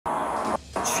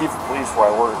chief of police where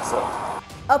I work, so.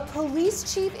 A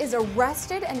police chief is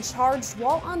arrested and charged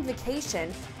while on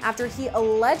vacation after he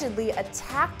allegedly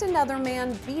attacked another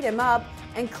man, beat him up,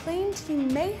 and claimed he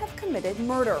may have committed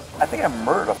murder. I think I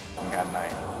murdered a guy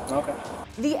tonight. Okay.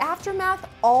 The aftermath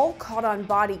all caught on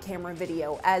body camera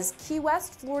video as Key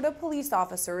West, Florida police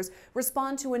officers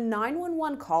respond to a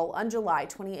 911 call on July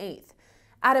 28th.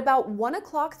 At about 1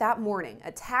 o'clock that morning,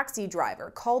 a taxi driver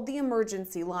called the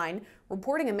emergency line,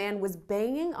 reporting a man was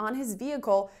banging on his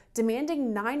vehicle,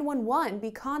 demanding 911 be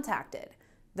contacted.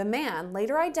 The man,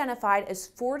 later identified as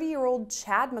 40-year-old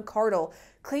Chad McArdle,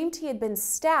 claimed he had been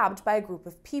stabbed by a group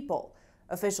of people.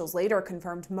 Officials later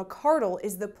confirmed McArdle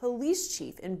is the police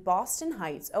chief in Boston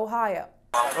Heights, Ohio.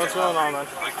 What's going on, man?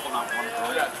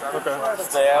 Okay.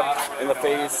 Stabbed in the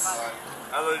face.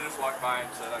 I literally just walked by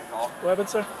and said I'd call. What happened,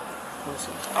 sir?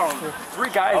 I don't know, 3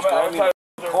 guys drove me in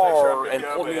the car and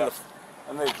pulled me in the,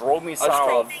 and they drove me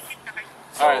solid.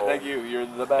 So, alright, thank you. You're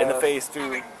the best. In the face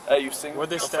too. Hey, you sing? What'd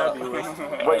they stab you with?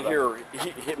 Right here, he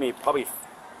hit me probably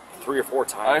 3 or 4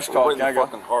 times. I just called. Really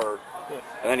fucking hard. Yeah.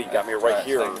 And then he got me right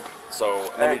here.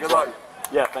 So and then hey, good luck.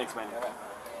 Yeah, thanks, man.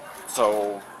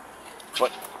 So,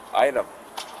 but I had a.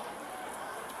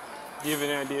 Do you have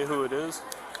any idea who it is?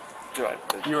 Dude,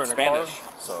 you were in Spanish, a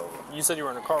car? So you said you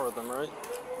were in a car with them, right?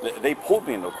 They pulled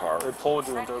me into a car. They pulled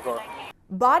you into a car.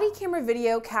 Body camera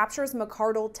video captures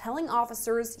McArdle telling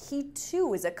officers he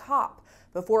too is a cop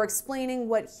before explaining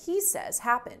what he says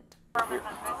happened.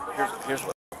 Here's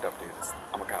what's fucked up, dude.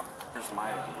 I'm a cop. Here's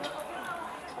my ID.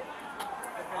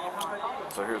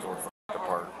 So here's what's the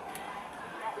part.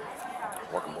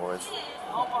 Welcome, boys.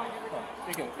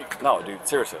 You can. No, dude,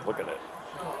 seriously, look at it.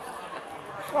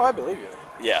 Oh, I believe you.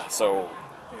 Yeah, so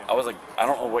I was like, I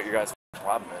don't know what your guys'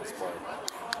 problem is,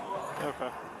 but okay.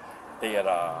 They had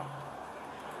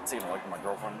seen like my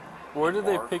girlfriend. Where did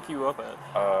they pick you up at?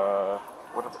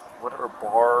 Whatever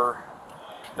bar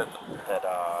that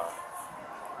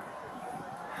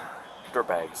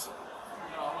dirtbags.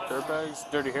 Dirtbags?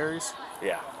 Dirty Harry's?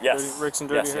 Yeah. Yes. Dirty Rick's and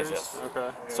Dirty yes, Harry's? Yes, yes.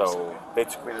 Okay. So they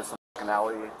took me to some fucking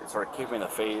alley. They started kicking me in the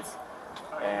face,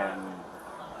 and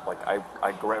like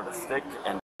I grabbed a stick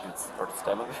and started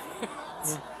stabbing me.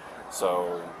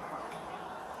 So.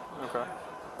 Okay.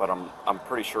 But I'm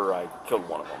pretty sure I killed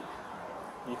one of them.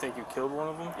 You think you killed one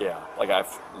of them? Yeah.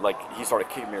 Like he started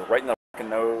kicking me right in the fucking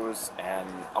nose, and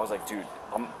I was like, dude,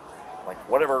 I'm like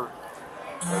whatever,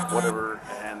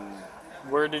 and.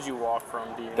 Where did you walk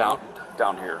from? Do you down know?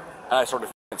 Down here, and I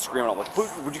started screaming out like,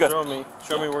 "Would you guys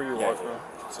show me where you walked from?"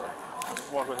 So,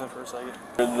 walk with him for a second.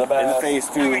 In the face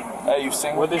too. Hey, you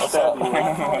sing? What did they stab you with?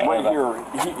 Right here,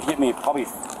 he hit me probably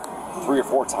 3 or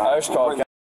 4 times. I just called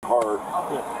hard,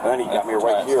 and then he got me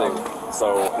right here.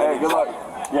 So hey, good luck.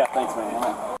 Yeah, thanks,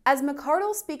 man. As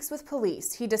McArdle speaks with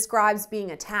police, he describes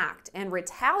being attacked and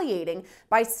retaliating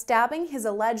by stabbing his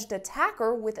alleged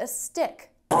attacker with a stick.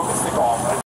 Broke the stick off,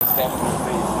 right? Stabbed him in the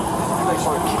face. He like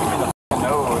started kicking me in the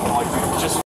nose, and like, dude,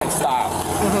 just stop.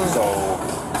 So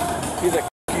he's like,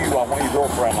 "You, I want your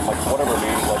girlfriend." I'm like, "Whatever,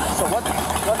 man." Like, so what?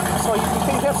 So you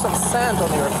think you have some sand on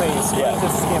your face? Yeah. Where did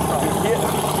this came from?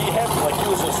 He had like he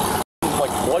was just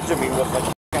like bludgeoning me with like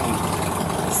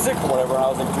a stick or whatever, and I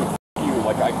was like, "Dude, f you!"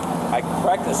 Like I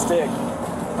cracked the stick,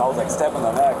 and I was like stabbing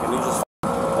the neck, and he just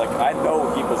like I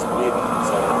know he was bleeding,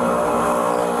 so.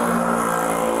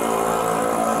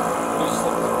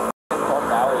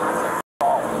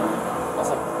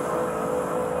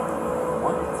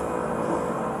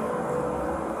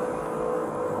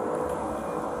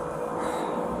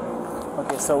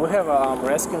 Okay, so we have a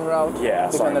rescue route. Yeah,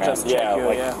 They're sorry, gonna just check you,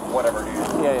 like, yeah. whatever, dude.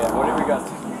 Yeah. Whatever you guys.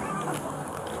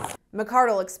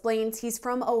 McArdle explains he's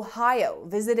from Ohio,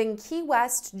 visiting Key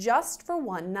West just for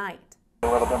one night. A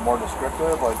little bit more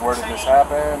descriptive, like where did this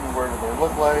happen? Where did they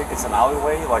look like? It's an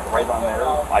alleyway, like right on there.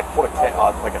 I put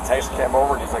like a taxi cab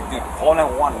over, and he's like, "Dude, call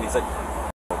 911." And he's like,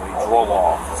 he drove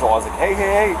off. So I was like,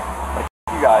 "Hey, like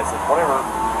you guys, like whatever."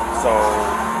 So,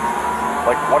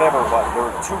 like whatever, but there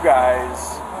were 2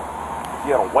 guys. He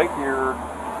had a white beard,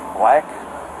 black.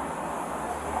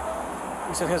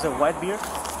 You said he has a white beard?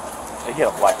 He had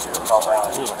a black beard.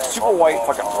 Super white,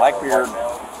 fucking black beard.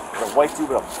 The white dude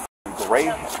with a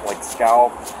gray, like,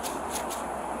 scalp.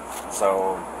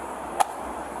 So,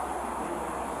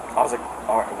 I was like,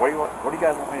 all right, what do you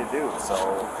guys want me to do? So,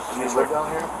 Do you live down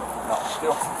here? no,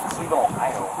 still in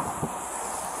Ohio.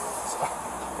 So,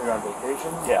 You're on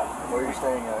vacation? yeah. Where are you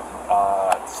staying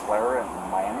at? Slara in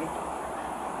Miami.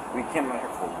 We came in here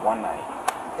for one night.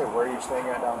 Okay, where are you staying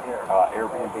at down here?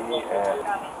 Airbnb at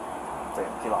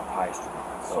Gillespie High Street.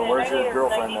 So where's your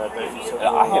girlfriend that you said?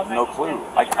 I have no clue.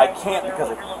 I can't because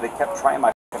they kept trying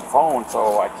my phone,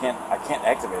 so I can't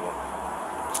activate it.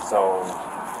 So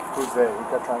Who's they? You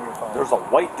kept trying to get phone. there's a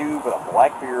white dude with a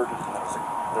black beard,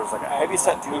 and there's like a heavy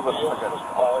set dude with like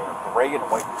a gray and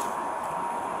white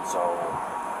beard. So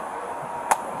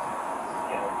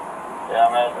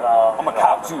I'm a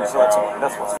cop too, so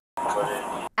that's what's.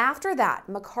 After that,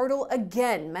 McArdle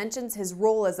again mentions his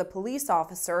role as a police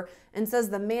officer and says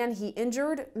the man he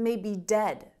injured may be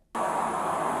dead. You're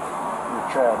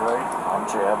Chad, right? I'm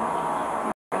Chad.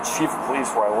 I'm chief of police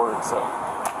where I work, so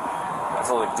I was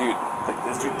like, dude,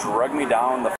 this dude dragged me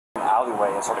down the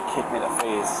alleyway and started kicking me in the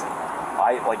face.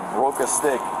 I like broke a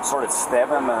stick, started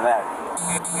stabbing him in the neck.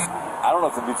 I don't know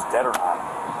if the dude's dead or not.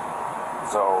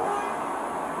 So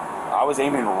I was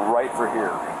aiming right for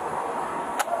here.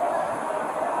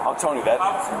 I'm telling you,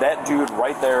 that dude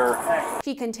right there.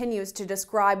 He continues to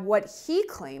describe what he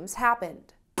claims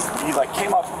happened. He like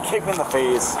came up, kicked me in the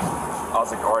face. I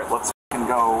was like, all right, let's fucking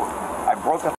go. I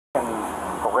broke a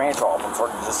branch off and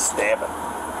started just stabbing.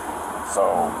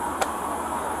 So,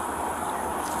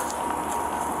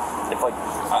 if like,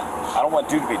 I don't want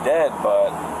dude to be dead,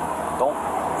 but don't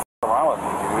f around with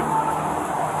me, dude.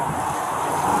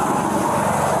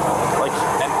 Like,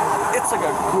 and it's like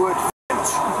a good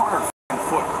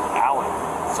 200-foot alley.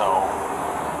 So,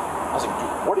 I was like,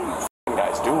 dude, what are you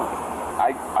guys doing?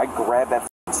 I grabbed that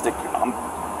stick. I'm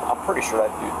pretty sure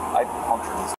that dude, I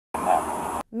punctured his neck.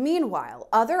 Meanwhile,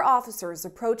 other officers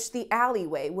approach the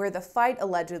alleyway where the fight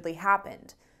allegedly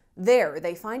happened. There,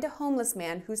 they find a homeless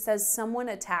man who says someone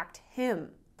attacked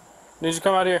him. Need you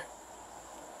come out here?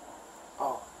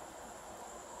 Oh.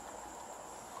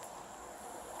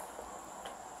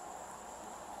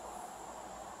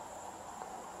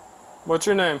 What's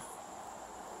your name?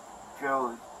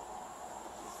 Joey.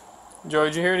 Joey,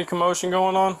 did you hear any commotion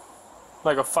going on?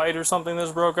 Like a fight or something that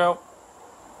just broke out?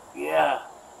 Yeah.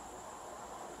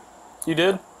 You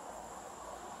did?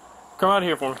 Come out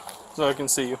here for me so I can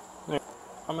see you.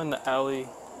 I'm in the alley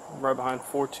right behind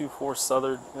 424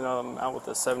 Southern, and I'm out with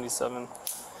the 77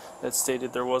 that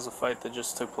stated there was a fight that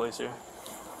just took place here.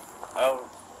 I was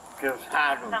just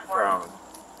hiding from him.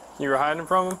 You were hiding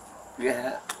from him?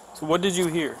 Yeah. So what did you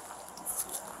hear?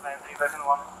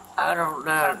 I don't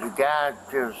know. The guy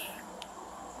just...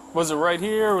 Was it right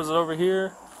here? Was it over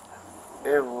here?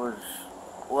 It was...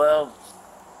 Well...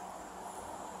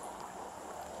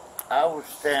 I was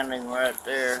standing right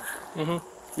there. Mm-hmm.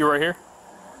 You were right here?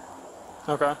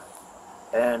 Okay.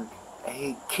 And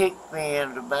he kicked me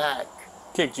in the back.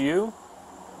 Kicked you?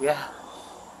 Yeah.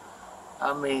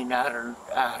 I mean, out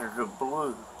of the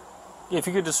blue. If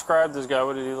you could describe this guy,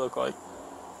 what did he look like?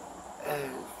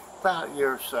 About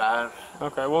your size.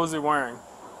 Okay, what was he wearing?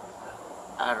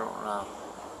 I don't know.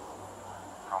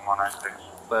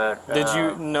 But did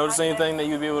you notice anything that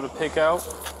you'd be able to pick out?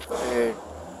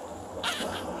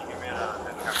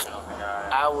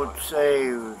 I would say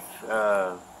he was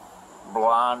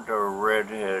blonde or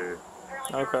redheaded.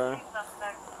 Okay.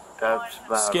 That's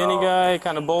about skinny all. guy,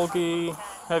 kind of bulky,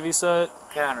 heavy set.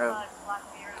 Kind of.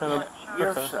 Your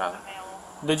Okay. size.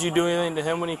 Did you do anything to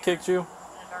him when he kicked you?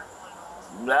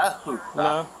 No.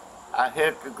 No. I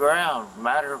hit the ground.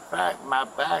 Matter of fact, my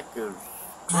back is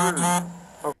bruised.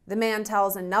 The man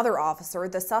tells another officer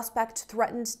the suspect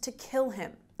threatened to kill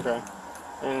him. Okay.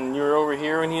 And you were over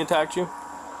here when he attacked you?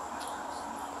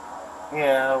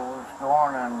 Yeah, I was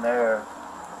going in there.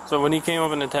 So when he came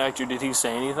up and attacked you, did he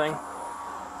say anything?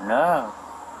 No.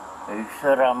 He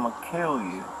said, I'm going to kill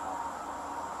you.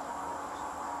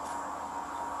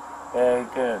 Yeah, he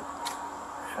did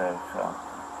say something.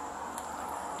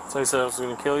 So he said I was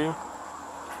going to kill you?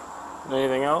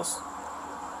 Anything else?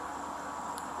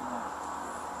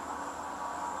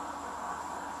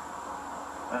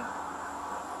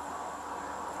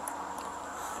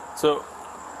 So,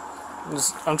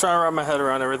 I'm trying to wrap my head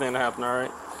around everything that happened,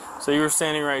 alright? So you were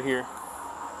standing right here.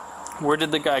 Where did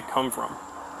the guy come from?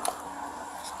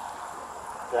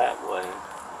 That way.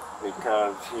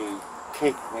 Because he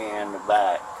kicked me in the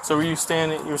back. So you were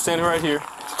standing right here.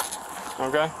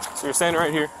 Okay? So you're standing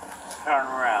right here. Turn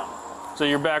around. So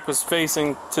your back was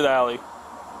facing to the alley.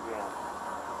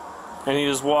 Yeah. And he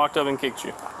just walked up and kicked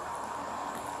you.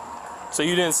 So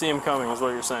you didn't see him coming, is what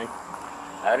you're saying?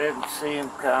 I didn't see him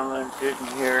coming,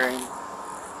 didn't hear him.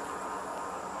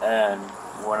 And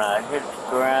when I hit the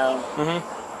ground,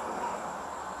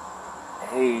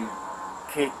 he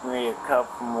kicked me a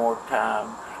couple more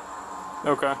times.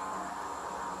 Okay.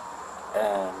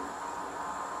 And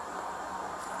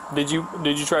Did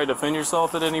you try to defend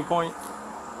yourself at any point?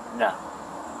 no.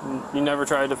 You never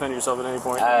tried to defend yourself at any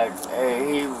point?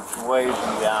 He was way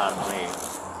beyond me.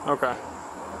 Okay.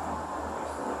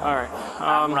 Alright.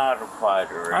 I'm not a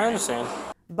fighter. I understand.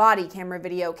 Body camera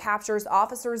video captures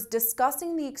officers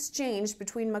discussing the exchange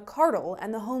between McArdle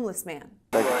and the homeless man.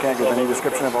 I can't give any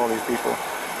description of all these people.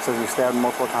 Says he stabbed him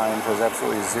multiple times, has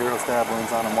absolutely 0 stab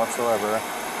wounds on him whatsoever.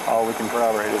 All we can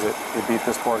corroborate is that he beat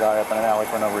this poor guy up in an alley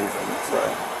for no reason. So,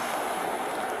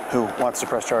 who wants to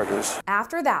press charges?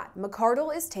 After that,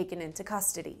 McArdle is taken into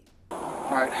custody. All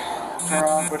right, turn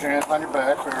around, put your hands on your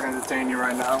back. We're going to detain you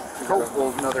right now. We've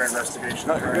got another investigation.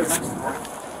 No, you're good.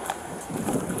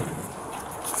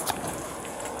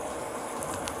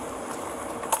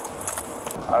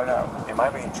 I don't know. Am I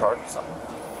being charged with something?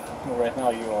 Well, right now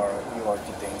you are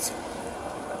detained.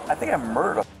 I think I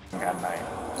murdered a guy tonight.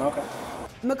 Okay.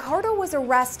 McArdle was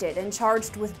arrested and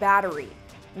charged with battery.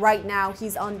 Right now,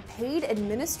 he's on paid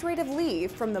administrative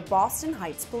leave from the Boston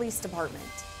Heights Police Department.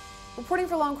 Reporting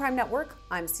for Law&Crime Network,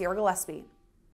 I'm Sierra Gillespie.